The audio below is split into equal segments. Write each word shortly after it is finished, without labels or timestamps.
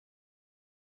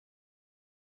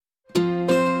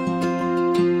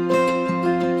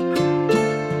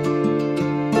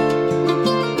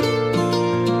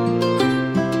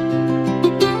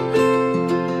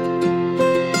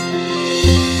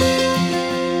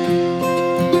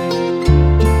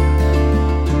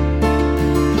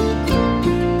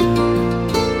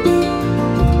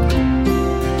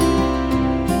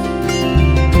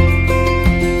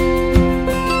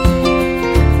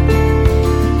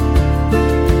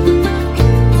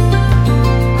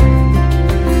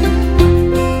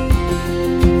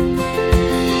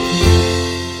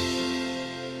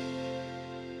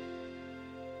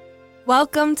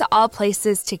Welcome to All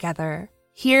Places Together.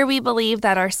 Here we believe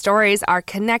that our stories are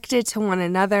connected to one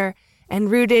another and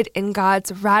rooted in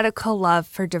God's radical love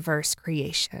for diverse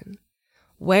creation.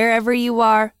 Wherever you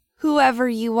are, whoever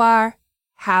you are,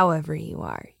 however you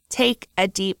are, take a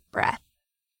deep breath.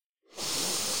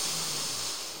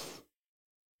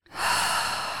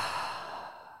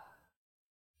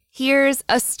 Here's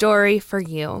a story for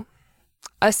you.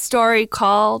 A story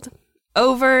called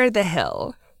Over the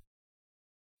Hill.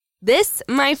 This,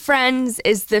 my friends,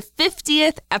 is the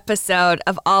 50th episode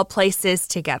of All Places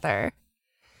Together.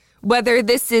 Whether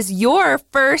this is your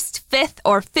first, 5th,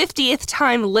 or 50th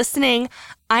time listening,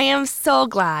 I am so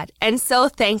glad and so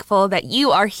thankful that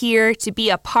you are here to be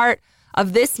a part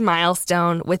of this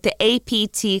milestone with the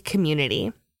APT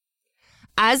community.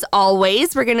 As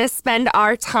always, we're going to spend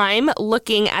our time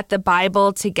looking at the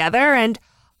Bible together and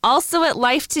also at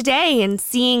life today and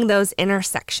seeing those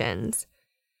intersections.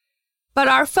 But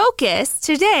our focus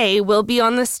today will be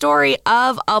on the story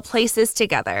of All Places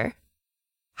Together,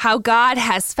 how God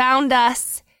has found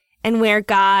us and where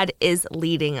God is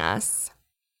leading us.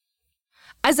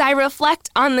 As I reflect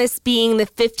on this being the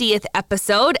 50th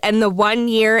episode and the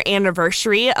 1-year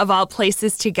anniversary of All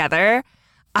Places Together,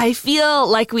 I feel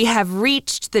like we have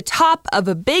reached the top of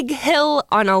a big hill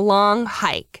on a long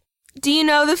hike. Do you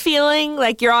know the feeling?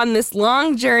 Like you're on this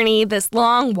long journey, this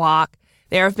long walk.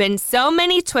 There have been so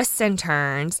many twists and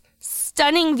turns,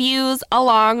 stunning views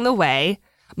along the way,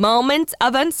 moments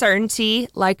of uncertainty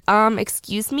like,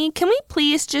 excuse me, can we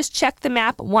please just check the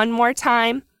map one more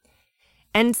time?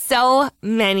 And so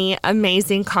many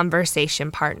amazing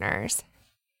conversation partners.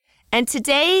 And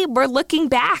today we're looking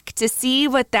back to see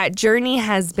what that journey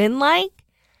has been like,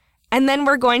 and then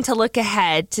we're going to look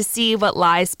ahead to see what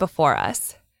lies before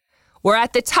us. We're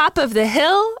at the top of the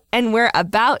hill, and we're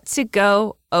about to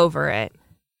go over it.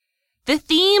 The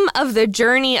theme of the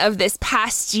journey of this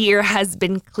past year has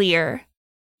been clear.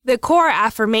 The core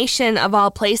affirmation of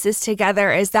All Places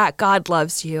Together is that God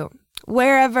loves you,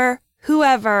 wherever,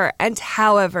 whoever, and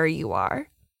however you are.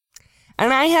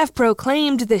 And I have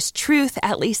proclaimed this truth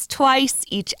at least twice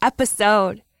each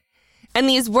episode. And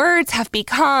these words have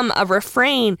become a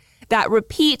refrain that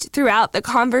repeat throughout the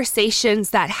conversations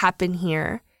that happen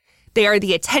here. They are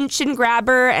the attention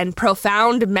grabber and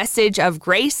profound message of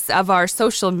grace of our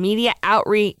social media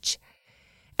outreach.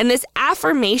 And this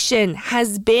affirmation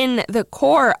has been the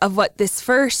core of what this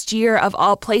first year of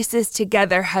All Places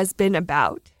Together has been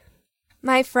about.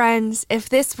 My friends, if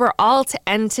this were all to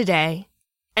end today,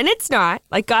 and it's not,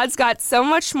 like God's got so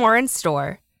much more in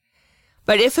store,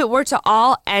 but if it were to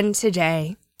all end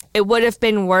today, it would have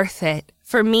been worth it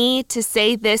for me to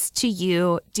say this to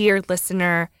you, dear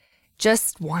listener,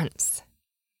 just once.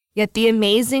 Yet the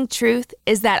amazing truth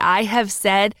is that I have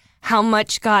said how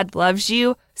much God loves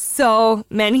you so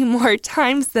many more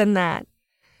times than that.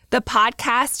 The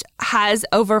podcast has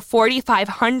over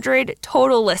 4,500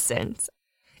 total listens.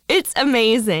 It's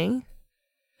amazing.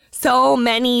 So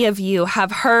many of you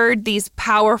have heard these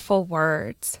powerful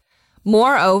words.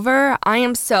 Moreover, I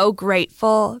am so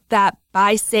grateful that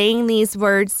by saying these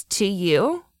words to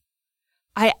you,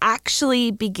 I actually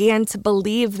began to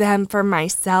believe them for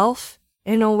myself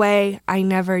in a way I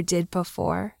never did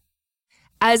before.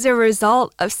 As a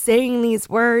result of saying these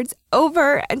words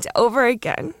over and over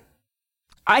again,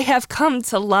 I have come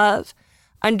to love,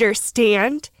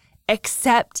 understand,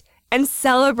 accept, and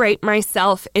celebrate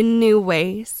myself in new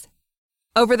ways.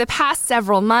 Over the past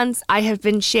several months, I have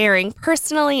been sharing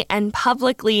personally and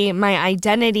publicly my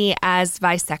identity as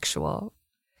bisexual.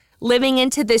 Living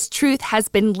into this truth has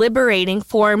been liberating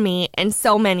for me in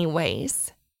so many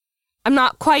ways. I'm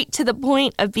not quite to the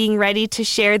point of being ready to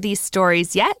share these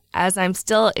stories yet, as I'm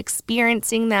still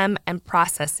experiencing them and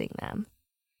processing them.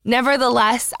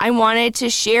 Nevertheless, I wanted to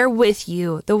share with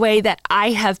you the way that I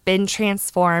have been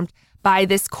transformed by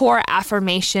this core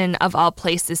affirmation of All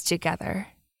Places Together.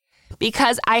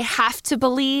 Because I have to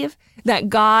believe that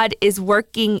God is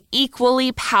working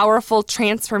equally powerful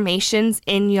transformations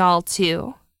in y'all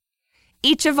too.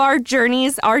 Each of our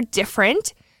journeys are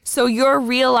different, so your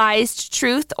realized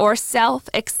truth or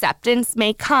self-acceptance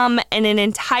may come in an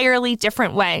entirely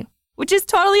different way, which is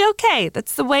totally okay.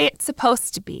 That's the way it's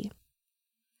supposed to be.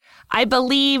 I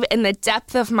believe in the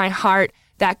depth of my heart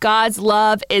that God's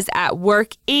love is at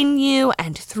work in you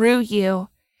and through you,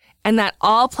 and that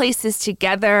All Places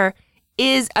Together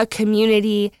is a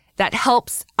community that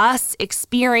helps us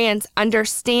experience,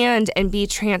 understand, and be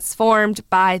transformed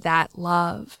by that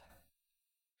love.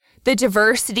 The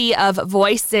diversity of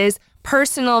voices,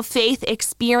 personal faith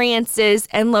experiences,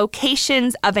 and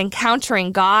locations of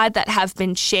encountering God that have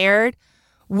been shared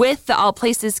with the All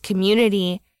Places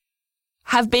community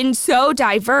have been so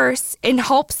diverse in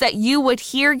hopes that you would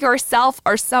hear yourself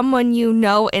or someone you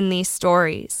know in these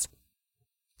stories,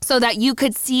 so that you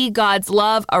could see God's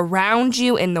love around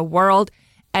you in the world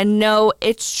and know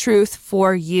its truth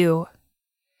for you.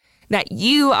 That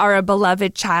you are a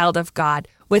beloved child of God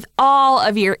with all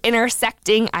of your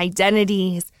intersecting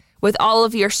identities, with all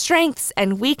of your strengths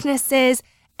and weaknesses,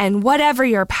 and whatever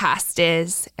your past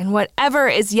is, and whatever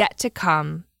is yet to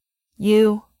come.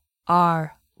 You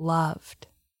are loved.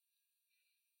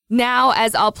 Now,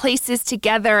 as All Places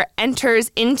Together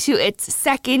enters into its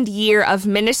second year of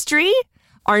ministry,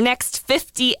 our next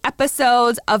 50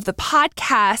 episodes of the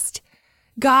podcast,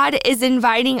 God is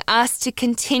inviting us to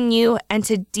continue and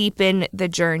to deepen the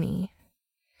journey.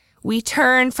 We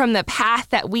turn from the path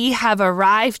that we have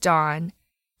arrived on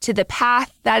to the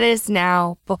path that is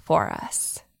now before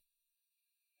us.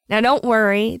 Now, don't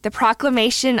worry, the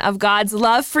proclamation of God's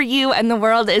love for you and the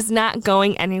world is not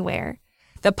going anywhere.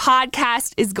 The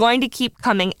podcast is going to keep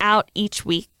coming out each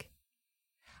week.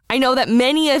 I know that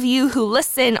many of you who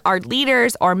listen are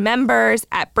leaders or members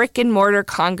at brick and mortar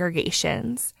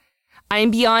congregations. I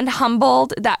am beyond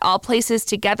humbled that All Places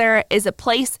Together is a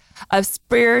place of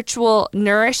spiritual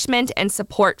nourishment and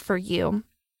support for you.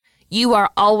 You are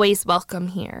always welcome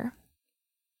here.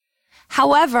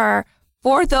 However,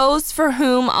 for those for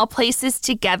whom All Places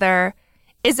Together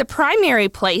is a primary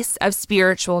place of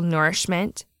spiritual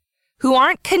nourishment, who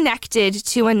aren't connected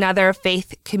to another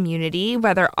faith community,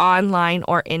 whether online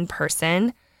or in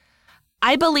person,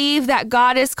 I believe that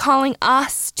God is calling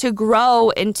us to grow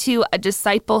into a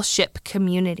discipleship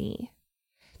community,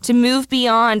 to move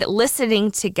beyond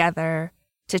listening together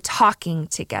to talking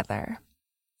together.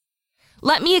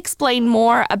 Let me explain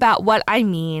more about what I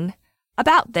mean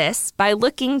about this by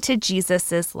looking to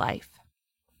Jesus' life.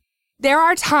 There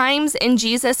are times in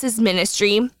Jesus'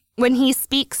 ministry when he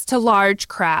speaks to large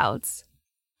crowds.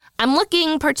 I'm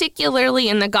looking particularly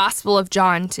in the Gospel of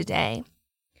John today.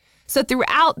 So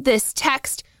throughout this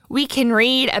text, we can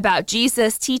read about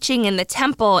Jesus teaching in the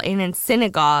temple and in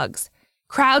synagogues.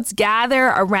 Crowds gather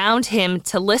around him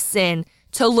to listen,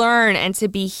 to learn, and to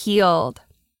be healed.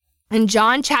 In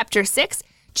John chapter 6,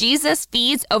 Jesus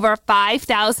feeds over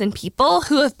 5,000 people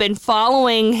who have been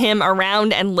following him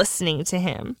around and listening to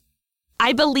him.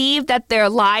 I believe that their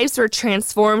lives were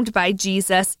transformed by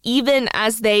Jesus even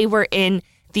as they were in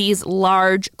these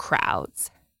large crowds.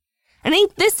 I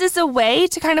think this is a way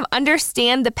to kind of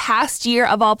understand the past year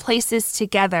of All Places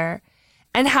Together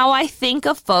and how I think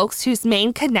of folks whose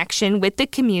main connection with the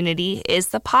community is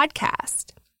the podcast.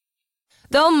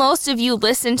 Though most of you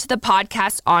listen to the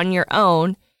podcast on your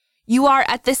own, you are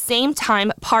at the same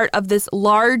time part of this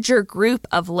larger group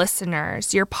of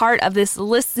listeners. You're part of this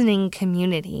listening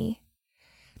community.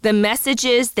 The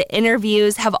messages, the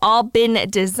interviews have all been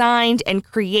designed and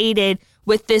created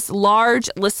with this large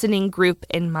listening group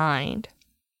in mind.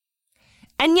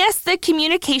 And yes, the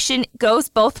communication goes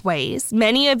both ways.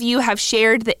 Many of you have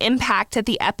shared the impact that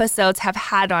the episodes have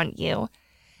had on you.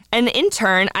 And in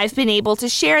turn, I've been able to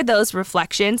share those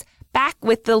reflections back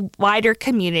with the wider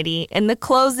community in the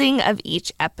closing of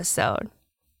each episode.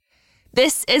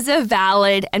 This is a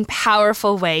valid and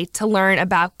powerful way to learn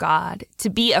about God, to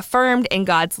be affirmed in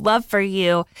God's love for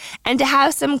you, and to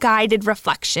have some guided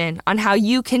reflection on how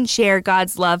you can share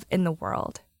God's love in the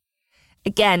world.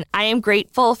 Again, I am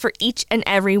grateful for each and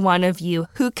every one of you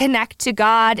who connect to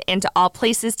God and to All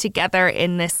Places Together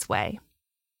in this way.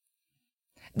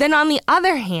 Then on the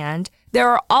other hand, there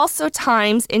are also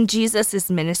times in Jesus'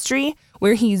 ministry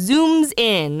where he zooms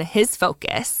in his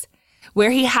focus,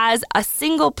 where he has a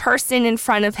single person in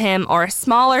front of him or a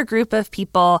smaller group of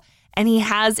people, and he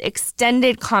has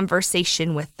extended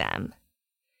conversation with them.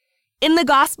 In the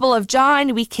Gospel of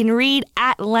John, we can read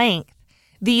at length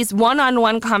these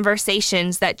one-on-one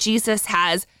conversations that Jesus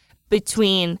has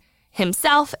between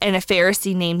himself and a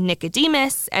Pharisee named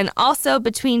Nicodemus, and also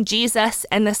between Jesus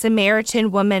and the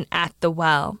Samaritan woman at the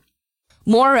well.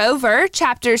 Moreover,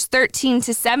 chapters 13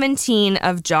 to 17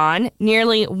 of John,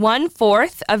 nearly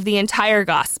 1/4 of the entire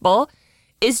gospel,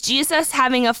 is Jesus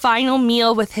having a final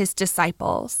meal with his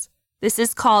disciples. This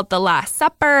is called the Last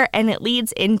Supper, and it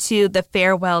leads into the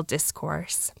farewell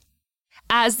discourse.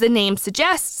 As the name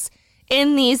suggests,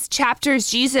 in these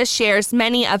chapters, Jesus shares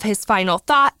many of his final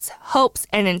thoughts, hopes,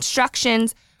 and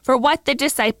instructions for what the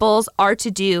disciples are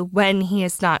to do when he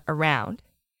is not around.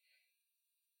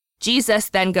 Jesus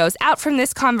then goes out from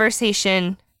this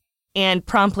conversation and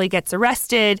promptly gets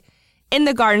arrested in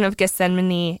the Garden of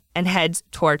Gethsemane and heads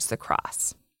towards the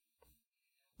cross.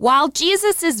 While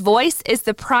Jesus' voice is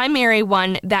the primary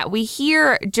one that we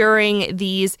hear during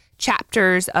these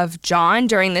chapters of John,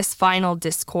 during this final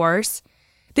discourse,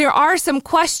 There are some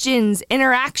questions,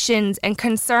 interactions, and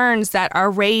concerns that are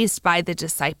raised by the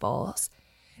disciples.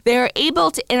 They are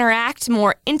able to interact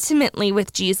more intimately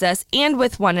with Jesus and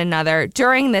with one another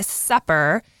during this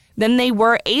supper than they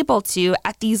were able to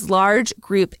at these large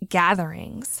group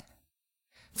gatherings.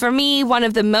 For me, one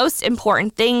of the most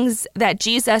important things that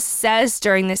Jesus says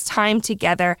during this time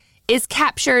together is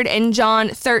captured in John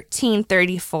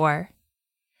 13:34.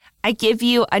 I give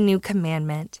you a new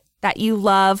commandment, that you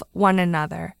love one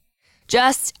another.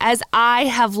 Just as I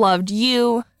have loved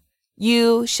you,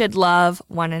 you should love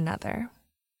one another.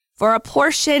 For a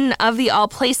portion of the All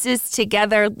Places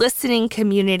Together listening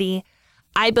community,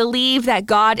 I believe that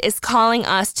God is calling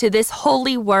us to this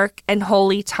holy work and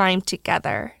holy time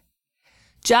together.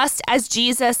 Just as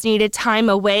Jesus needed time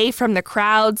away from the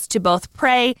crowds to both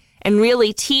pray and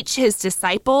really teach his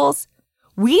disciples,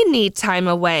 we need time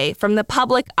away from the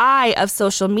public eye of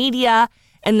social media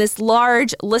and this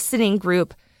large listening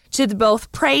group to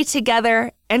both pray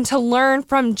together and to learn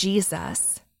from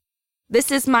Jesus.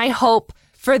 This is my hope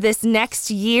for this next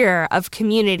year of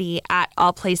community at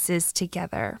All Places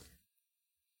Together.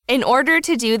 In order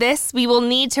to do this, we will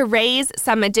need to raise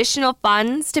some additional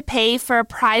funds to pay for a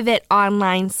private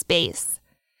online space.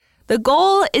 The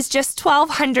goal is just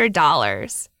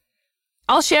 $1,200.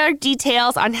 I'll share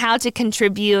details on how to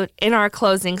contribute in our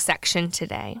closing section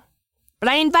today. But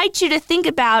I invite you to think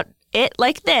about it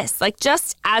like this, like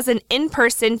just as an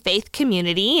in-person faith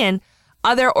community and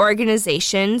other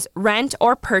organizations rent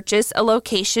or purchase a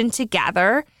location to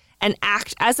gather and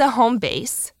act as a home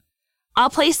base,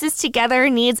 All Places Together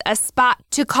needs a spot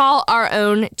to call our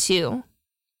own too.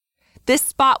 This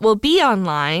spot will be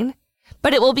online,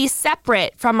 but it will be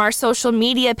separate from our social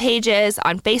media pages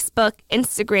on Facebook,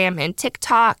 Instagram, and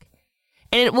TikTok,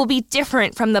 and it will be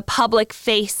different from the public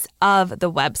face of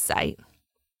the website.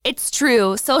 It's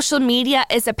true, social media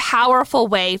is a powerful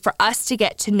way for us to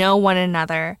get to know one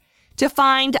another, to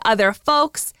find other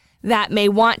folks that may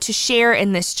want to share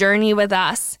in this journey with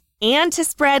us, and to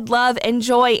spread love and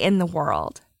joy in the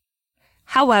world.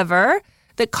 However,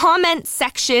 the comment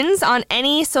sections on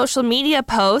any social media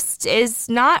post is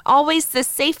not always the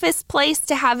safest place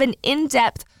to have an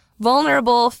in-depth,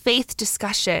 vulnerable faith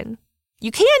discussion.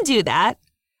 You can do that.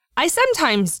 I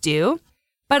sometimes do,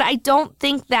 but I don't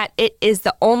think that it is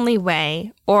the only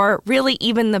way, or really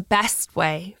even the best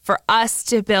way, for us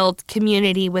to build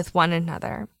community with one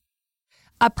another.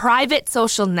 A private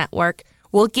social network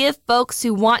will give folks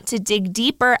who want to dig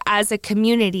deeper as a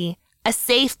community a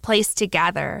safe place to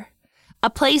gather, a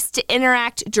place to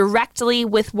interact directly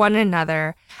with one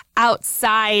another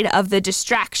outside of the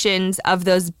distractions of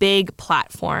those big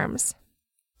platforms.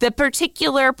 The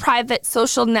particular private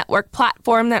social network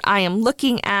platform that I am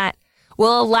looking at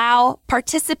will allow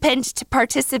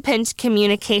participant-to-participant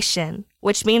communication,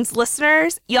 which means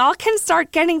listeners, y'all can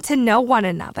start getting to know one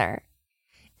another.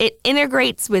 It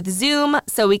integrates with Zoom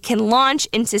so we can launch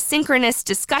into synchronous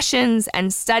discussions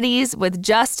and studies with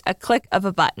just a click of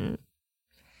a button.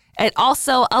 It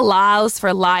also allows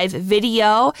for live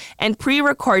video and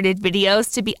pre-recorded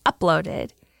videos to be uploaded,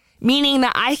 meaning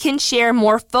that I can share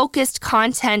more focused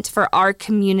content for our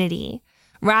community,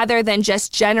 rather than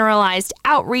just generalized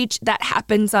outreach that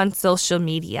happens on social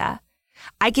media.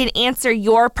 I can answer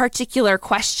your particular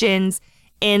questions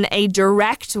in a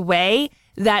direct way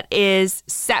that is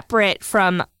separate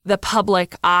from the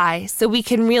public eye, so we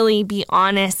can really be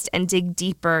honest and dig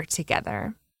deeper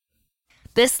together.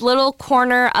 This little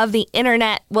corner of the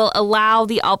internet will allow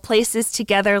the All Places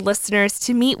Together listeners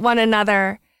to meet one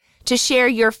another, to share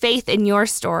your faith in your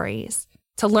stories,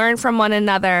 to learn from one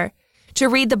another, to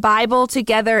read the Bible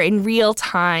together in real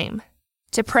time,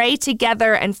 to pray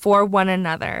together and for one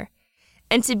another,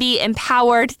 and to be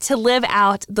empowered to live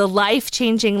out the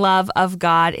life-changing love of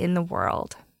God in the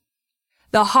world.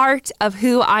 The heart of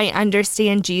who I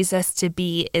understand Jesus to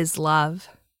be is love.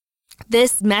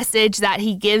 This message that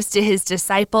he gives to his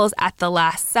disciples at the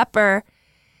Last Supper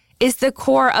is the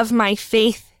core of my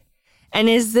faith and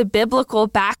is the biblical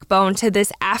backbone to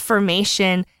this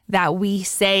affirmation that we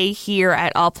say here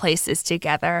at All Places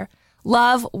Together.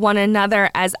 Love one another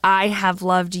as I have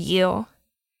loved you.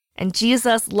 And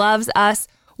Jesus loves us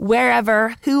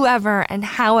wherever, whoever, and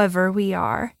however we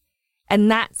are. And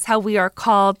that's how we are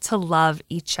called to love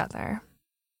each other.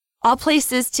 All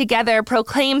Places Together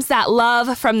proclaims that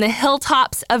love from the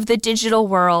hilltops of the digital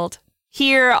world,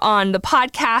 here on the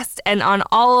podcast and on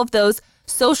all of those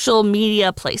social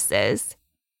media places.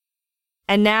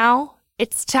 And now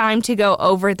it's time to go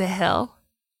over the hill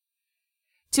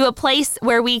to a place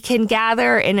where we can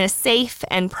gather in a safe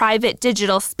and private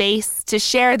digital space to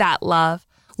share that love,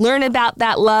 learn about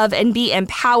that love, and be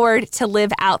empowered to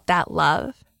live out that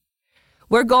love.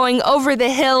 We're going over the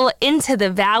hill into the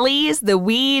valleys, the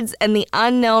weeds, and the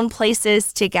unknown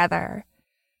places together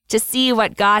to see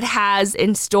what God has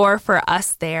in store for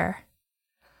us there.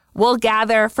 We'll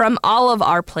gather from all of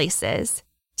our places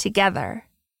together,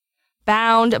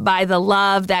 bound by the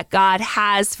love that God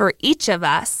has for each of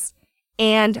us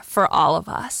and for all of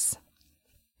us.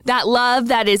 That love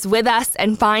that is with us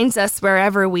and finds us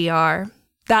wherever we are.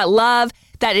 That love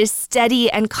that is steady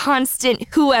and constant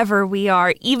whoever we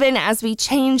are, even as we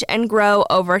change and grow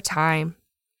over time.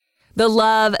 The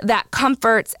love that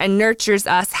comforts and nurtures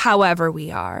us however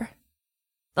we are.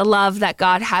 The love that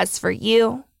God has for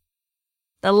you.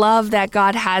 The love that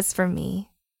God has for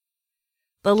me.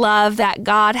 The love that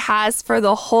God has for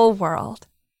the whole world,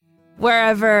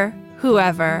 wherever,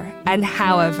 whoever, and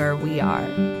however we are.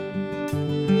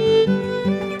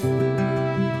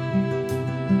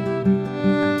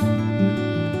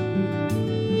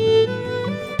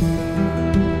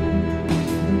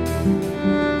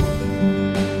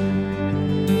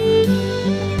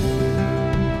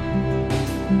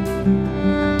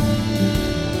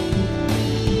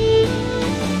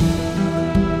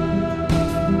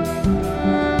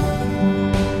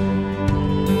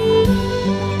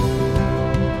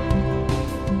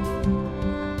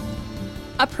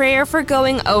 A prayer for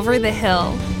going over the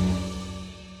hill.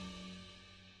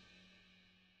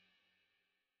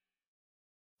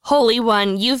 Holy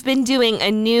One, you've been doing a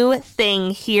new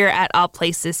thing here at All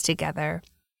Places Together.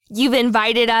 You've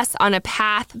invited us on a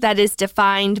path that is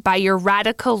defined by your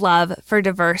radical love for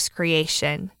diverse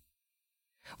creation.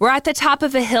 We're at the top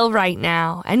of a hill right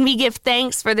now, and we give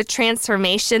thanks for the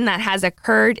transformation that has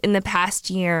occurred in the past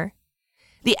year.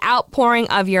 The outpouring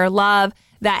of your love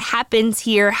that happens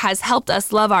here has helped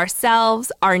us love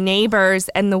ourselves, our neighbors,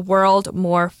 and the world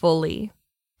more fully.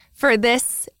 For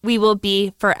this, we will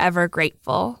be forever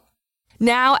grateful.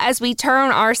 Now, as we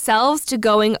turn ourselves to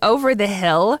going over the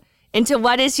hill into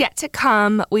what is yet to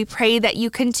come, we pray that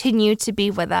you continue to be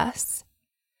with us.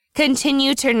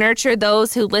 Continue to nurture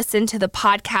those who listen to the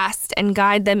podcast and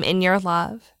guide them in your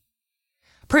love.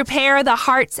 Prepare the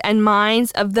hearts and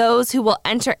minds of those who will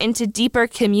enter into deeper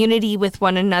community with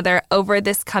one another over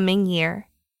this coming year.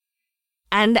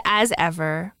 And as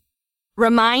ever,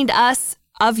 remind us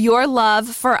of your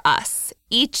love for us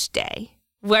each day,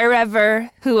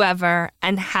 wherever, whoever,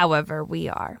 and however we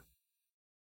are.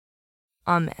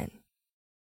 Amen.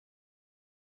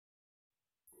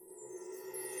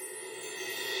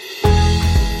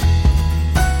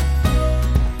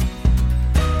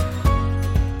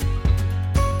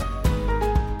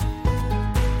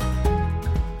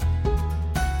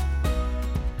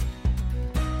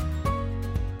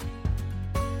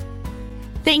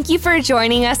 Thank you for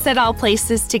joining us at All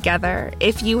Places Together.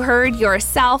 If you heard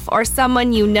yourself or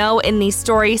someone you know in these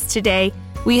stories today,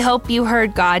 we hope you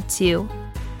heard God too.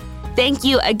 Thank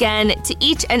you again to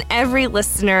each and every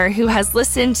listener who has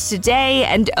listened today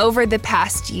and over the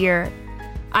past year.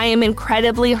 I am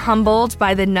incredibly humbled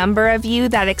by the number of you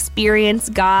that experience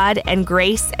God and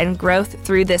grace and growth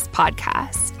through this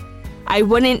podcast. I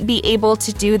wouldn't be able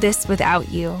to do this without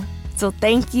you. So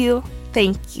thank you,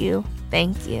 thank you,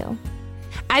 thank you.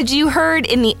 As you heard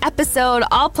in the episode,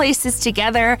 All Places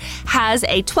Together has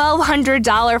a $1,200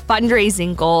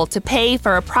 fundraising goal to pay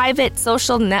for a private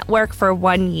social network for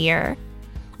 1 year.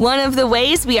 One of the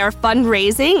ways we are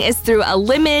fundraising is through a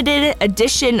limited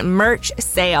edition merch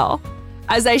sale.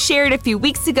 As I shared a few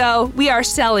weeks ago, we are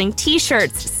selling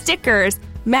t-shirts, stickers,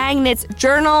 magnets,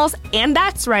 journals, and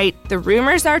that's right, the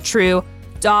rumors are true,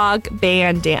 dog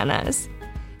bandanas.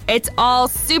 It's all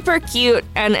super cute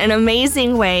and an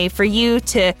amazing way for you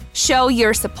to show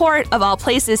your support of All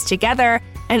Places Together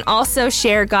and also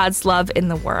share God's love in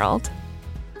the world.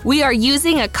 We are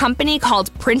using a company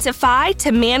called Printify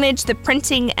to manage the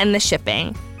printing and the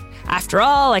shipping. After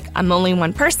all, I'm only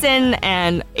one person,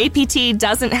 and APT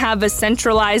doesn't have a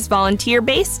centralized volunteer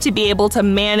base to be able to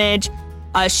manage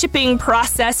a shipping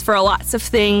process for lots of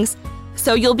things.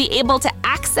 So you'll be able to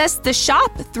access the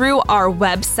shop through our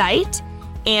website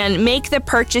and make the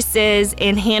purchases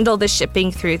and handle the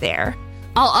shipping through there.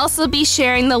 I'll also be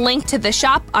sharing the link to the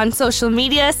shop on social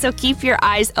media, so keep your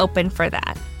eyes open for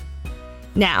that.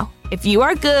 Now, if you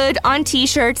are good on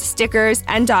t-shirts, stickers,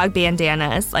 and dog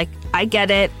bandanas, I get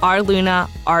it, our Luna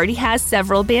already has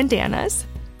several bandanas,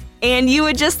 and you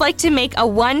would just like to make a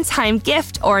one-time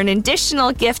gift or an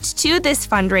additional gift to this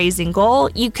fundraising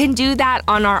goal, you can do that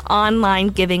on our online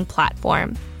giving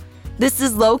platform. This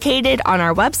is located on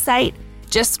our website.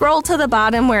 Just scroll to the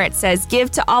bottom where it says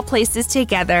Give to All Places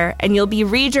Together, and you'll be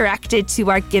redirected to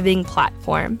our giving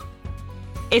platform.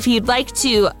 If you'd like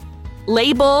to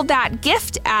Label that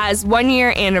gift as 1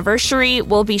 year anniversary.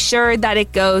 We'll be sure that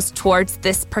it goes towards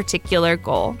this particular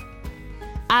goal.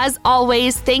 As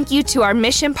always, thank you to our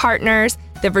mission partners,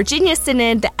 the Virginia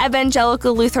Synod, the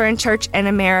Evangelical Lutheran Church in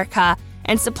America,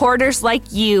 and supporters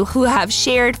like you who have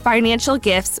shared financial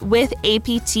gifts with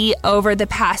APT over the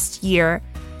past year.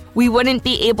 We wouldn't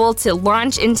be able to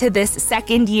launch into this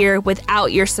second year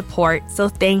without your support, so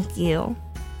thank you.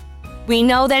 We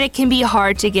know that it can be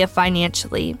hard to give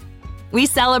financially. We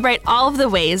celebrate all of the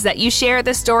ways that you share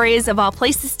the stories of All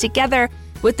Places together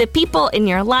with the people in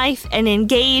your life and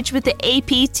engage with the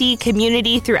APT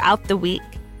community throughout the week.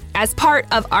 As part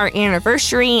of our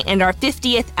anniversary and our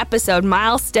 50th episode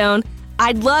milestone,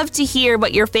 I'd love to hear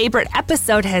what your favorite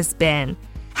episode has been,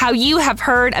 how you have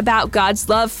heard about God's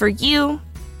love for you,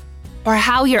 or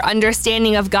how your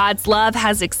understanding of God's love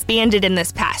has expanded in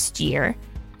this past year.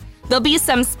 There'll be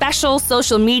some special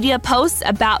social media posts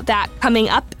about that coming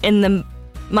up in the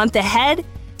month ahead,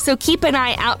 so keep an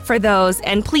eye out for those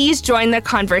and please join the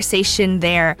conversation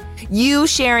there. You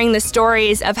sharing the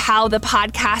stories of how the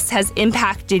podcast has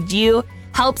impacted you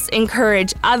helps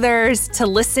encourage others to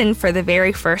listen for the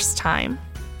very first time.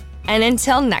 And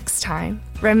until next time,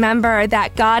 remember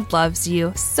that God loves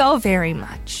you so very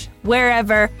much,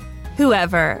 wherever,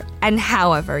 whoever, and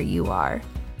however you are.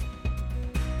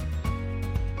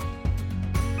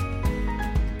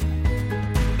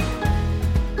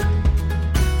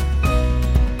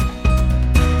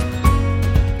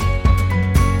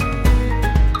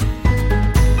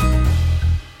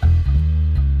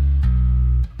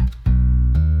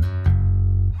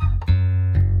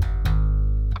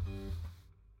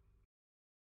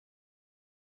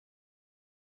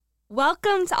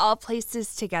 Welcome to All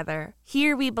Places Together.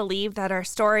 Here we believe that our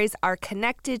stories are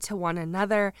connected to one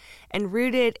another and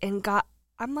rooted in God.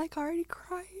 I'm like already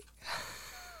crying.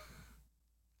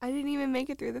 I didn't even make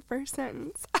it through the first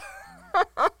sentence.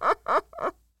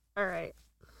 All right.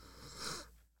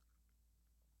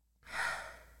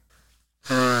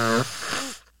 Oh,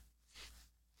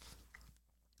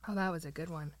 that was a good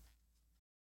one.